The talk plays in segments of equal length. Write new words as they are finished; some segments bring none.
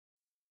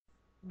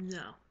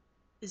No.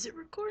 Is it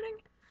recording?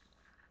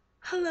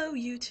 Hello,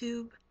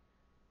 YouTube.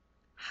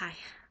 Hi.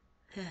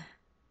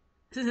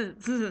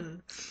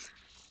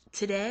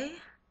 Today,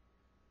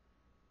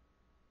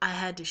 I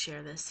had to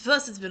share this.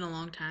 Plus, it's been a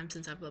long time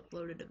since I've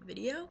uploaded a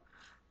video,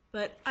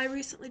 but I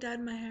recently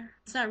dyed my hair.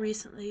 It's not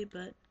recently,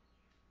 but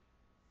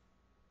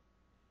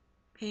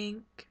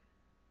pink,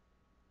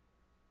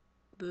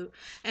 blue.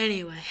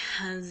 Anyway,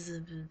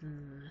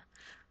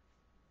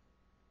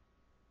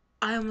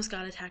 I almost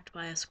got attacked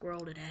by a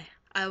squirrel today.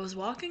 I was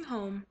walking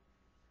home,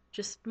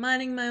 just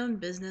minding my own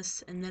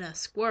business, and then a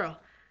squirrel,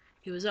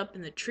 he was up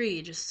in the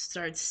tree, just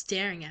started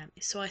staring at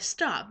me. So I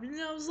stopped,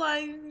 and I was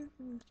like,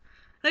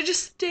 I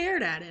just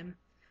stared at him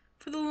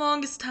for the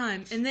longest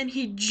time, and then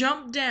he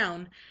jumped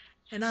down,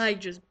 and I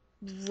just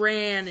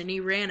ran, and he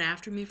ran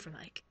after me for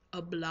like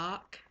a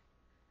block.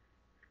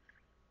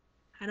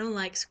 I don't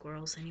like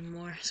squirrels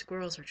anymore.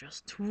 Squirrels are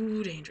just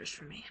too dangerous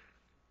for me.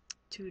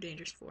 Too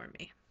dangerous for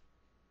me.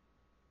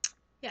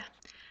 Yeah.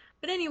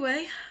 But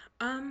anyway,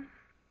 um,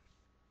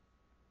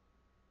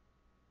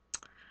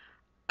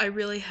 I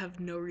really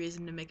have no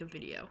reason to make a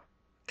video,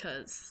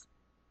 cause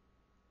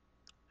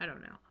I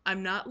don't know.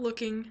 I'm not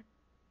looking.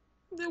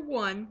 The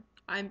one,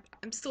 I'm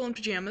still in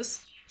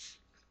pajamas.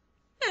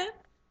 Yeah,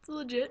 it's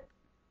legit.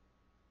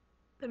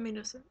 That made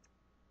no sense.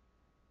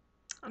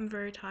 I'm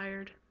very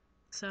tired,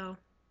 so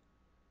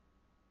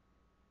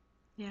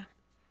yeah.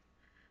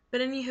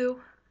 But anywho,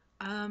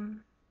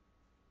 um,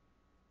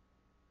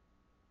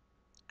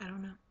 I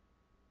don't know.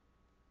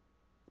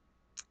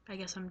 I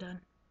guess I'm done.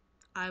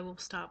 I will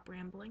stop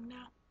rambling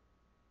now.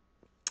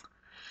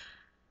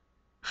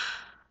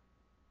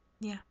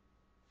 Yeah,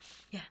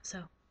 yeah.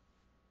 So